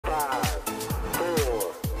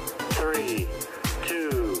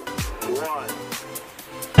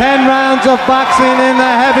10 rounds of boxing in the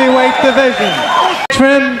heavyweight division.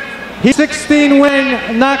 Trim, he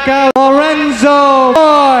 16-win knockout Lorenzo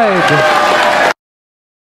Boyd.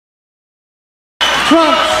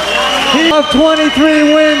 Trumps, he of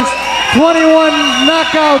 23 wins, 21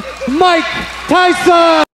 knockout Mike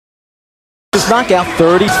Tyson. His knockout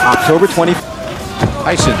 30, October 20.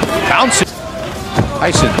 Tyson bouncing.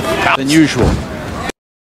 Tyson than usual.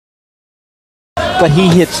 But he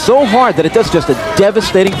hits so hard that it does just a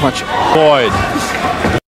devastating punch. Boyd.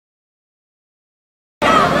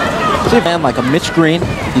 See a man like a Mitch Green,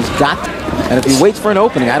 he's got, and if he waits for an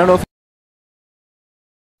opening, I don't know if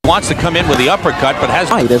he wants to come in with the uppercut, but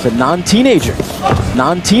has right as a non-teenager.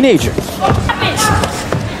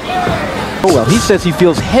 Oh well, he says he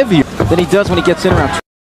feels heavier than he does when he gets in around.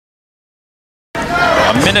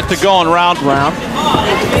 A minute to go in round.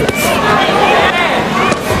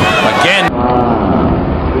 Again.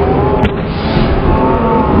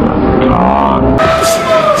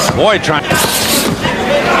 Boyd trying.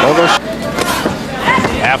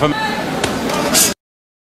 Half him.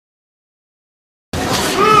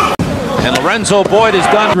 And Lorenzo Boyd is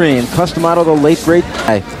done. And Customato, the late great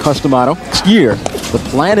Customato. Next year, the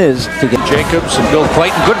plan is to get Jacobs and Bill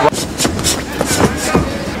Clayton. Good run.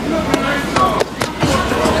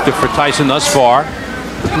 Good for Tyson thus far.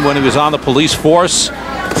 When he was on the police force.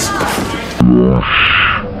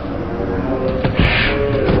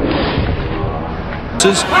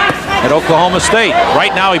 At Oklahoma State.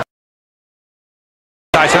 Right now,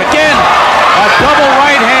 Tyson again, a double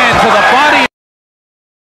right hand to the body.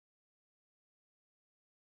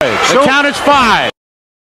 The count is 5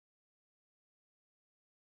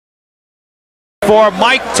 for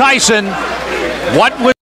Mike Tyson. What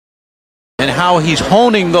was and how he's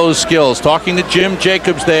honing those skills. Talking to Jim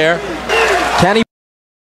Jacobs there. Can he?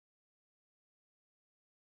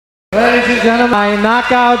 Ladies and gentlemen,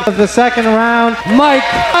 knockout of the second round, Mike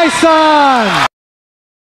Tyson.